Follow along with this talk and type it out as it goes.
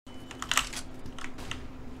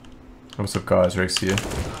What's up guys, Rex here.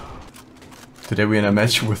 Today we're in a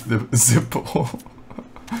match with the ZipeL.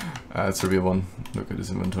 It's a real one. Look at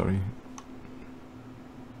his inventory.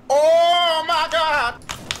 Oh my god!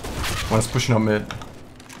 One's pushing up mid.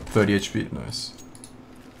 30 HP, nice.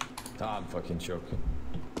 I'm fucking choking.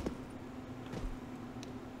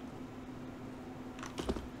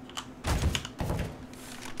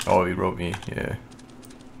 Oh, he wrote me, yeah.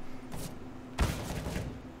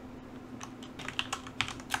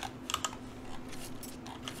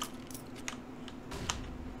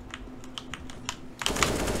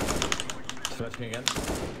 Flashing again.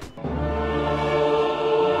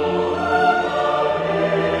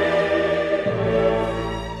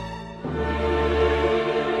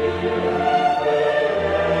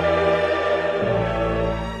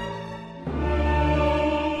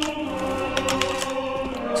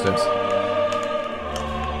 Steps.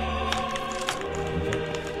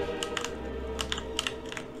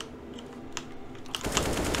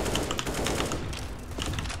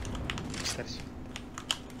 Steps.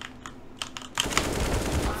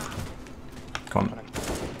 Come on.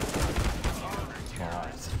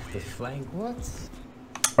 God, the flank, what?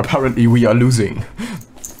 Apparently we are losing.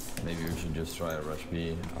 Maybe we should just try a rush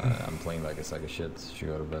B. I'm playing like a sack of shit. Should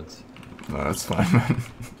go to bed. No, that's fine, man.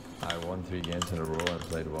 I won 3 games in a row. I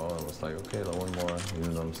played well. I was like, okay, one more,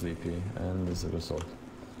 even though I'm sleepy. And this is the result.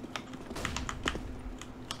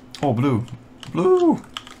 Oh, blue. Blue!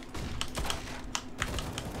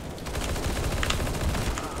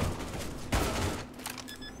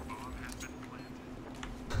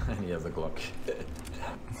 And he has a Glock.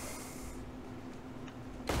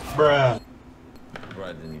 Bruh. Bro,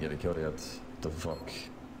 I didn't get a kill yet. The fuck?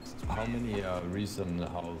 How many recent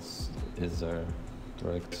houses is there?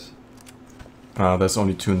 Rex? There's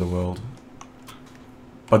only 2 in the world.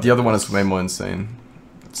 But the other one is way more insane.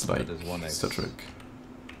 It's like There's 1x. Cedric.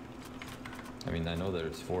 I mean, I know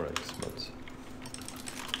there's 4x, but...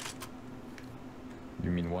 You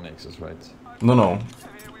mean 1x's, right? No.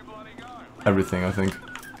 Everything, I think.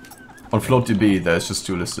 On FloatDB, there's just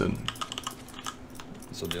 2 listed.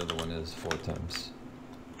 So the other one is 4 times.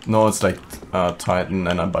 No, it's like Titan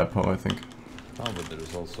and a Bipo, I think. Oh, but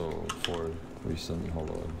there's also 4 recent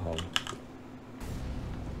hollow and hull.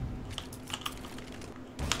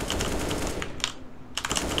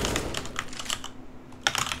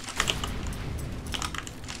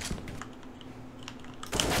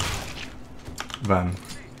 Van.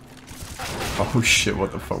 Oh shit,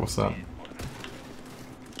 what the fuck was that?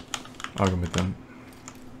 I'll go with them.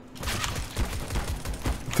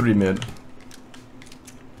 3 mid.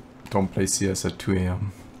 Don't play CS at 2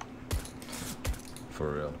 AM.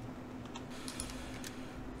 For real.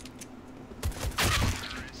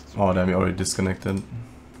 Oh damn, we already disconnected.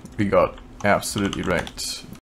 We got absolutely wrecked.